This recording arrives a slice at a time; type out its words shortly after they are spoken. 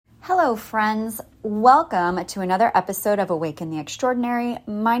Hello, friends. Welcome to another episode of Awaken the Extraordinary.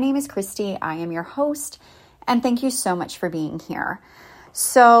 My name is Christy. I am your host, and thank you so much for being here.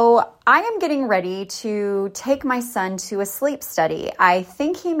 So I am getting ready to take my son to a sleep study. I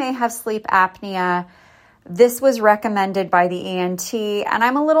think he may have sleep apnea. This was recommended by the ENT, and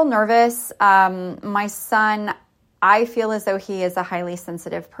I'm a little nervous. My son, I feel as though he is a highly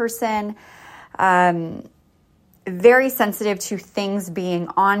sensitive person. Very sensitive to things being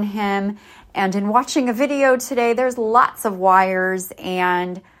on him. And in watching a video today, there's lots of wires,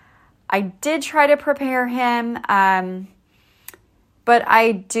 and I did try to prepare him, but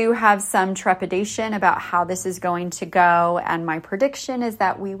I do have some trepidation about how this is going to go, and my prediction is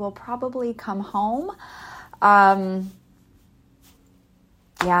that we will probably come home. I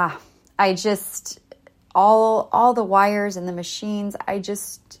just, all the wires and the machines,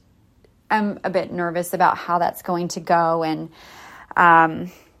 I'm a bit nervous about how that's going to go. And, I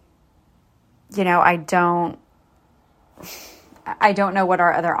don't know what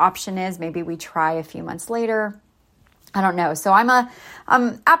our other option is. Maybe we try a few months later. I don't know. So I'm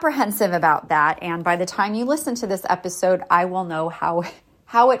apprehensive about that. And by the time you listen to this episode, I will know how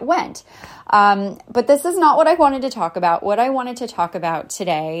it went. But this is not what I wanted to talk about. What I wanted to talk about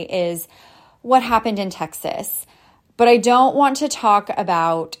today is what happened in Texas. But I don't want to talk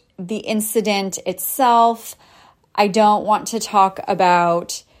about the incident itself. I don't want to talk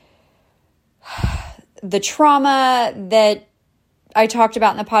about the trauma that I talked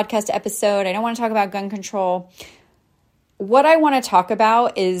about in the podcast episode. I don't want to talk about gun control. What I want to talk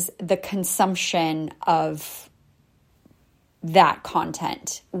about is the consumption of that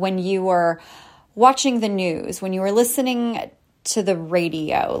content. When you were watching the news, when you were listening to the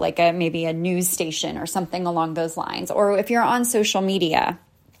radio, like maybe a news station or something along those lines, or if you're on social media,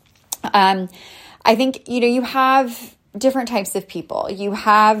 I think, you have different types of people. You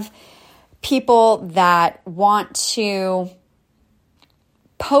have people that want to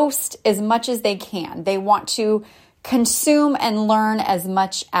post as much as they can. They want to consume and learn as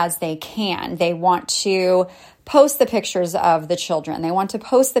much as they can. They want to post the pictures of the children. They want to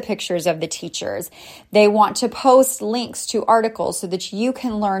post the pictures of the teachers. They want to post links to articles so that you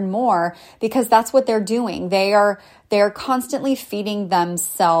can learn more, because that's what they're doing. They are constantly feeding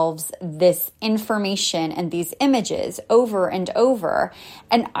themselves this information and these images over and over.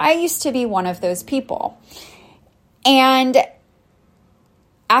 And I used to be one of those people. And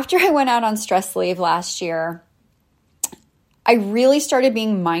after I went out on stress leave last year, I really started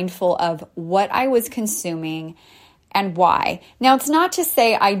being mindful of what I was consuming and why. Now, it's not to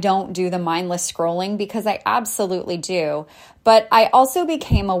say I don't do the mindless scrolling, because I absolutely do. But I also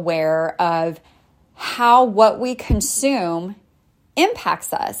became aware of how what we consume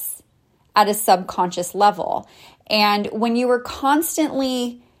impacts us at a subconscious level. And when you are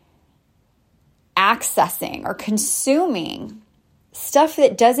constantly accessing or consuming stuff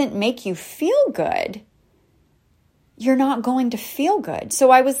that doesn't make you feel good, you're not going to feel good. So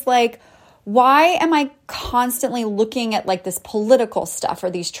I was like, why am I constantly looking at like this political stuff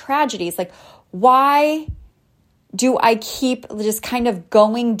or these tragedies? Like, why do I keep just kind of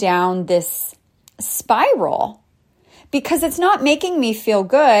going down this spiral? Because it's not making me feel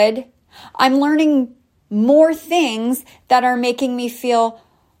good. I'm learning more things that are making me feel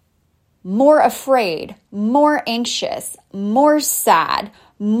more afraid, more anxious, more sad,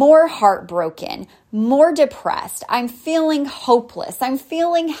 more heartbroken, more depressed. I'm feeling hopeless. I'm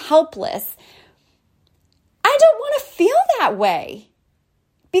feeling helpless. I don't want to feel that way,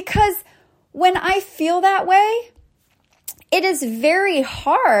 because when I feel that way, it is very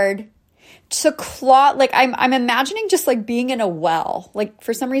hard to claw. Like I'm imagining just like being in a well. Like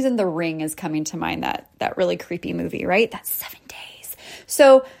for some reason, The Ring is coming to mind, that really creepy movie, right? That's 7 days.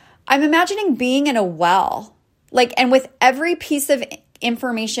 So I'm imagining being in a well, like, and with every piece of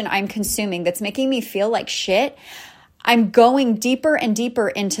information I'm consuming that's making me feel like shit, I'm going deeper and deeper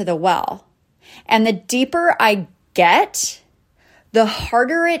into the well. And the deeper I get, the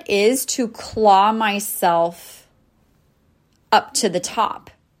harder it is to claw myself up to the top.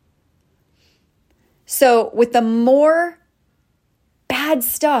 So with the more bad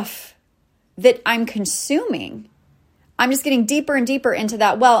stuff that I'm consuming, I'm just getting deeper and deeper into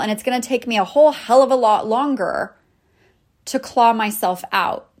that well, and it's going to take me a whole hell of a lot longer to claw myself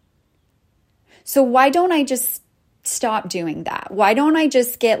out. So why don't I just stop doing that? Why don't I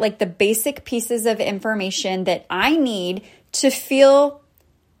just get like the basic pieces of information that I need to feel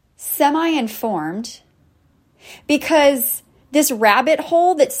semi-informed? Because this rabbit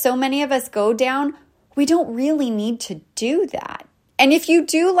hole that so many of us go down, we don't really need to do that. And if you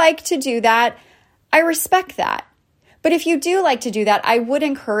do like to do that, I respect that. But if you do like to do that, I would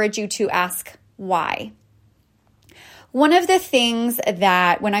encourage you to ask why. One of the things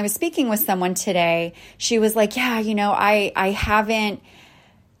that when I was speaking with someone today, she was like, yeah, I haven't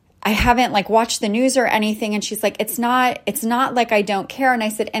like watched the news or anything. And she's like, it's not like I don't care. And I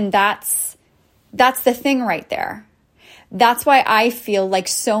said, and that's the thing right there. That's why I feel like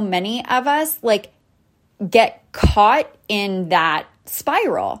so many of us like get caught in that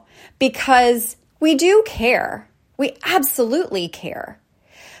spiral, because we do care. We absolutely care.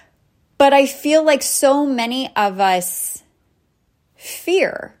 But I feel like so many of us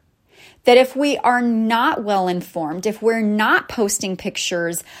fear that if we are not well informed, if we're not posting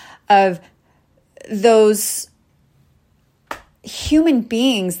pictures of those human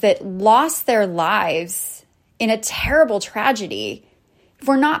beings that lost their lives in a terrible tragedy, if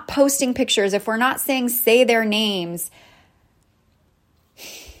we're not posting pictures, if we're not say their names,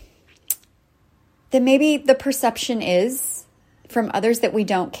 then maybe the perception is from others that we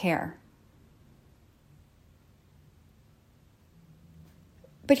don't care.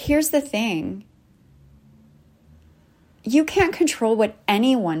 But here's the thing. You can't control what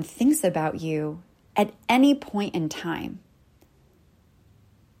anyone thinks about you at any point in time.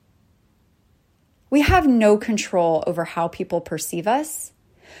 We have no control over how people perceive us.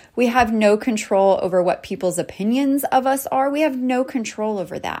 We have no control over what people's opinions of us are. We have no control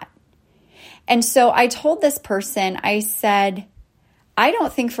over that. And so I told this person, I said, I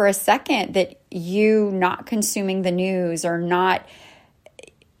don't think for a second that you not consuming the news or not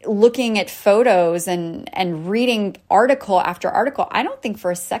looking at photos and reading article after article, I don't think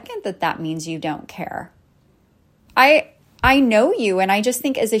for a second that means you don't care. I know you, and I just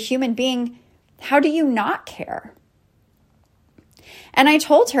think as a human being, how do you not care? And I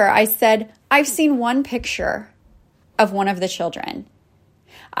told her, I said, I've seen one picture of one of the children.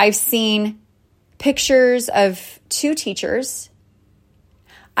 I've seen pictures of 2 teachers.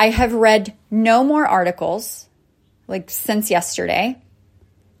 I have read no more articles, like since yesterday.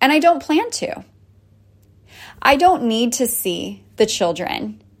 And I don't plan to. I don't need to see the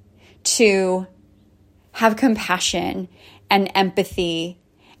children to have compassion and empathy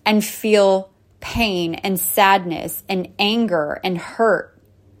and feel pain and sadness and anger and hurt.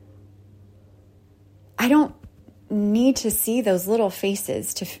 I don't need to see those little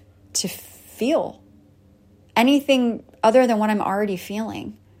faces to feel anything other than what I'm already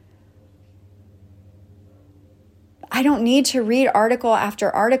feeling. I don't need to read article after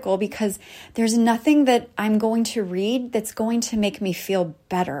article, because there's nothing that I'm going to read that's going to make me feel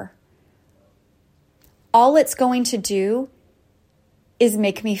better. All it's going to do is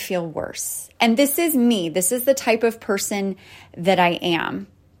make me feel worse. And this is me. This is the type of person that I am.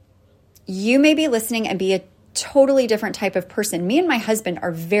 You may be listening and be a totally different type of person. Me and my husband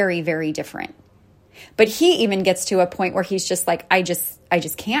are very, very different. But he even gets to a point where he's just like, I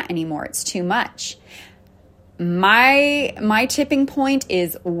just can't anymore. It's too much. My tipping point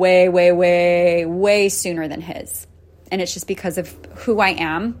is way, way, way, way sooner than his. And it's just because of who I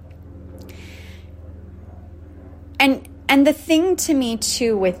am. And the thing to me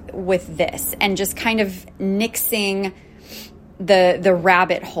too with this, and just kind of nixing the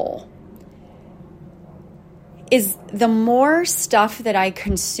rabbit hole, is the more stuff that I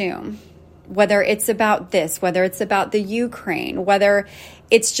consume, whether it's about this, whether it's about the Ukraine, whether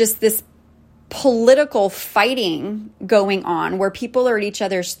it's just this political fighting going on where people are at each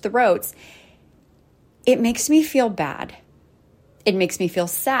other's throats, it makes me feel bad. It makes me feel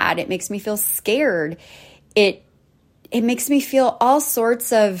sad. It makes me feel scared. It makes me feel all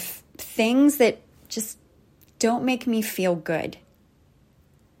sorts of things that just don't make me feel good.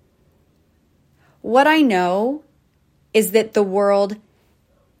 What I know is that the world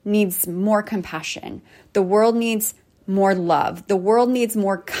needs more compassion. The world needs more love. The world needs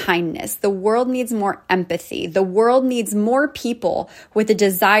more kindness. The world needs more empathy. The world needs more people with a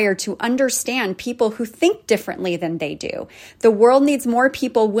desire to understand people who think differently than they do. The world needs more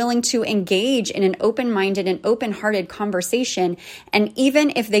people willing to engage in an open-minded and open-hearted conversation. And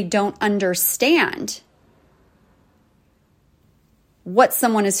even if they don't understand what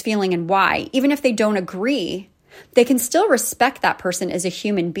someone is feeling and why, even if they don't agree, they can still respect that person as a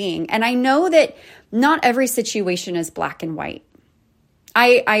human being. And I know that not every situation is black and white.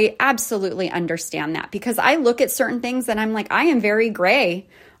 I absolutely understand that, because I look at certain things and I'm like, I am very gray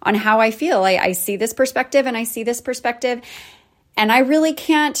on how I feel. I see this perspective and I see this perspective, and I really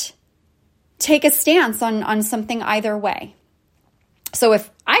can't take a stance on something either way. So if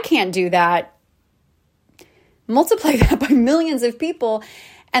I can't do that, multiply that by millions of people,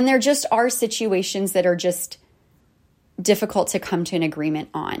 and there just are situations that are just difficult to come to an agreement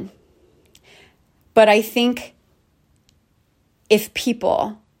on. But I think if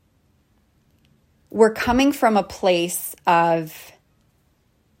people were coming from a place of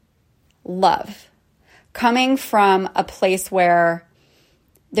love, coming from a place where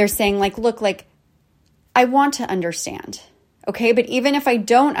they're saying like, look, like, I want to understand, okay? But even if I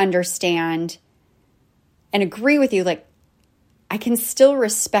don't understand and agree with you, like, I can still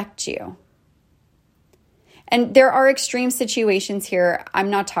respect you. And there are extreme situations here. I'm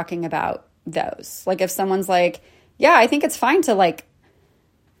not talking about those. Like if someone's like, yeah, I think it's fine to like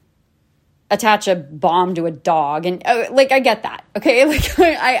attach a bomb to a dog. And like, I get that. Okay. Like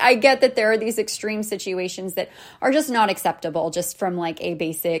I get that there are these extreme situations that are just not acceptable just from like a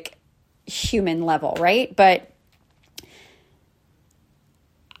basic human level. Right. But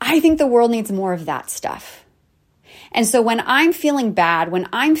I think the world needs more of that stuff. And so when I'm feeling bad, when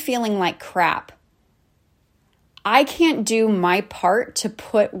I'm feeling like crap, I can't do my part to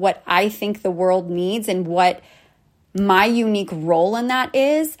put what I think the world needs and what my unique role in that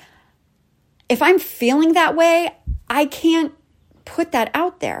is. If I'm feeling that way, I can't put that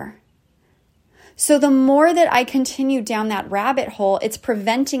out there. So the more that I continue down that rabbit hole, it's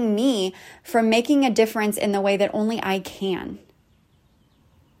preventing me from making a difference in the way that only I can.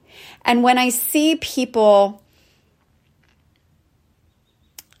 And when I see people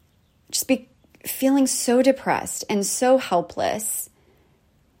just be feeling so depressed and so helpless,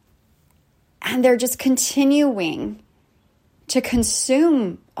 and they're just continuing to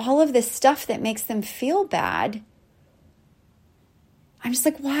consume all of this stuff that makes them feel bad, I'm just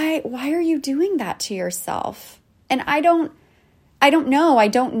like, why are you doing that to yourself? And I don't know. I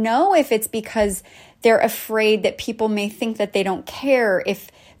don't know if it's because they're afraid that people may think that they don't care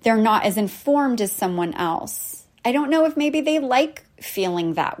if they're not as informed as someone else. I don't know if maybe they like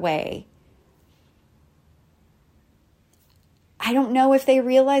feeling that way. I don't know if they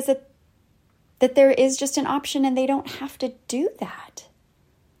realize that there is just an option and they don't have to do that.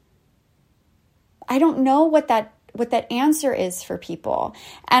 I don't know what that answer is for people.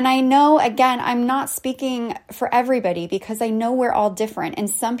 And I know, again, I'm not speaking for everybody because I know we're all different. And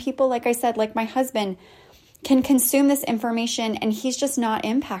some people, like I said, like my husband, can consume this information and he's just not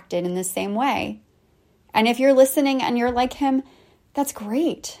impacted in the same way. And if you're listening and you're like him, that's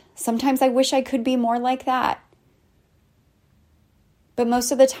great. Sometimes I wish I could be more like that. But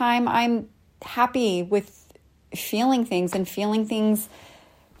most of the time, I'm happy with feeling things and feeling things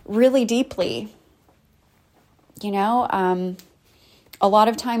really deeply. You know, a lot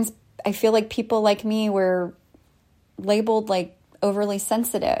of times I feel like people like me were labeled like overly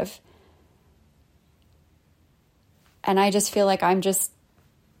sensitive. And I just feel like I'm just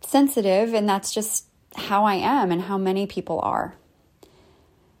sensitive, and that's just how I am and how many people are.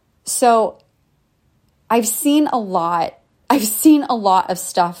 So I've seen a lot of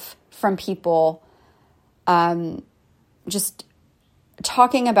stuff from people just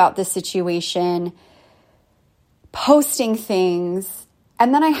talking about the situation, posting things.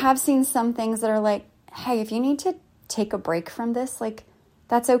 And then I have seen some things that are like, hey, if you need to take a break from this, like,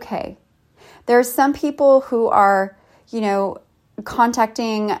 that's okay. There are some people who are, you know,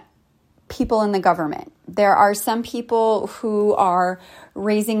 contacting people in the government. There are some people who are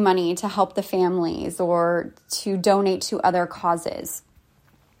raising money to help the families or to donate to other causes.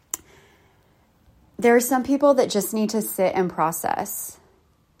 There are some people that just need to sit and process.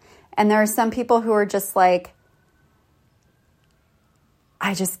 And there are some people who are just like,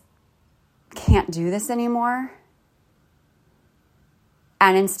 I just can't do this anymore.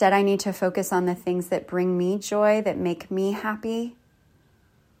 And instead I need to focus on the things that bring me joy, that make me happy.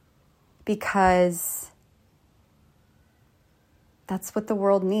 Because that's what the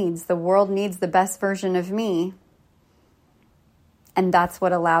world needs. The world needs the best version of me. And that's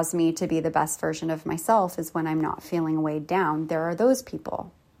what allows me to be the best version of myself, is when I'm not feeling weighed down. There are those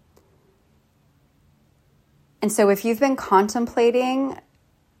people. And so if you've been contemplating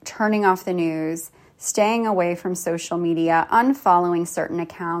turning off the news, staying away from social media, unfollowing certain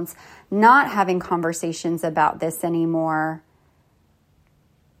accounts, not having conversations about this anymore,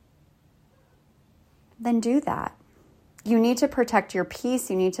 then do that. You need to protect your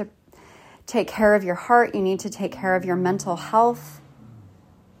peace. You need to take care of your heart. You need to take care of your mental health.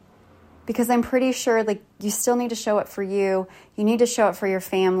 Because I'm pretty sure, like, you still need to show up for you. You need to show up for your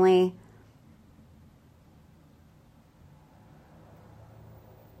family.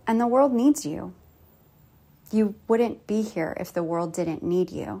 And the world needs you. You wouldn't be here if the world didn't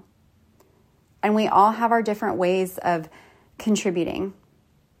need you. And we all have our different ways of contributing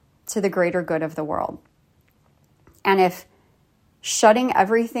to the greater good of the world. And if shutting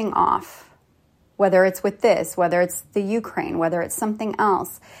everything off, whether it's with this, whether it's the Ukraine, whether it's something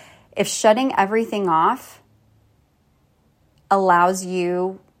else, if shutting everything off allows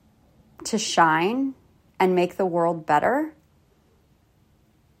you to shine and make the world better,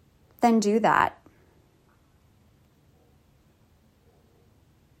 then do that.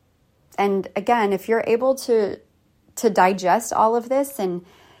 And again, if you're able to digest all of this and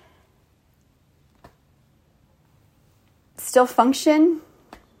still function,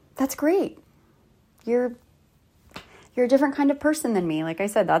 that's great. You're a different kind of person than me. Like I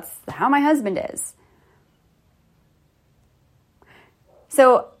said, that's how my husband is.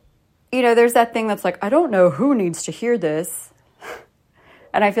 So, there's that thing that's like, I don't know who needs to hear this.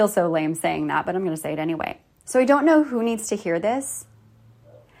 And I feel so lame saying that, but I'm going to say it anyway. So I don't know who needs to hear this.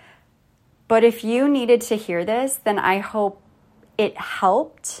 But if you needed to hear this, then I hope it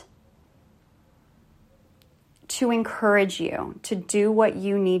helped to encourage you to do what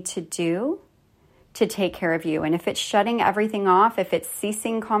you need to do to take care of you. And if it's shutting everything off, if it's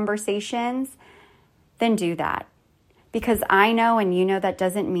ceasing conversations, then do that. Because I know and you know that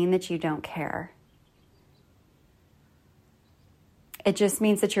doesn't mean that you don't care. It just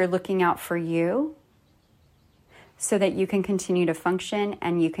means that you're looking out for you so that you can continue to function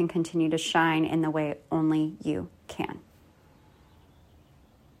and you can continue to shine in the way only you can.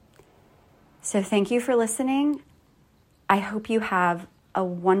 So thank you for listening. I hope you have a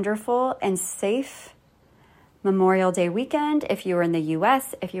wonderful and safe Memorial Day weekend. If you were in the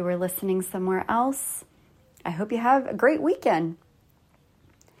US, if you were listening somewhere else, I hope you have a great weekend.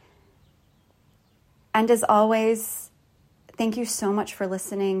 And as always, thank you so much for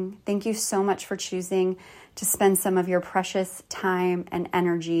listening. Thank you so much for choosing to spend some of your precious time and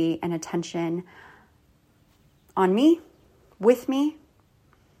energy and attention on me, with me.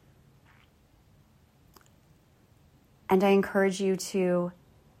 And I encourage you to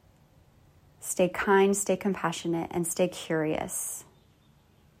stay kind, stay compassionate, and stay curious.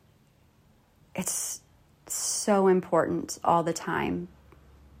 It's so important all the time,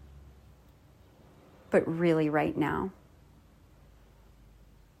 but really right now.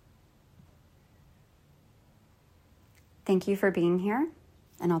 Thank you for being here,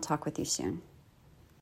 and I'll talk with you soon.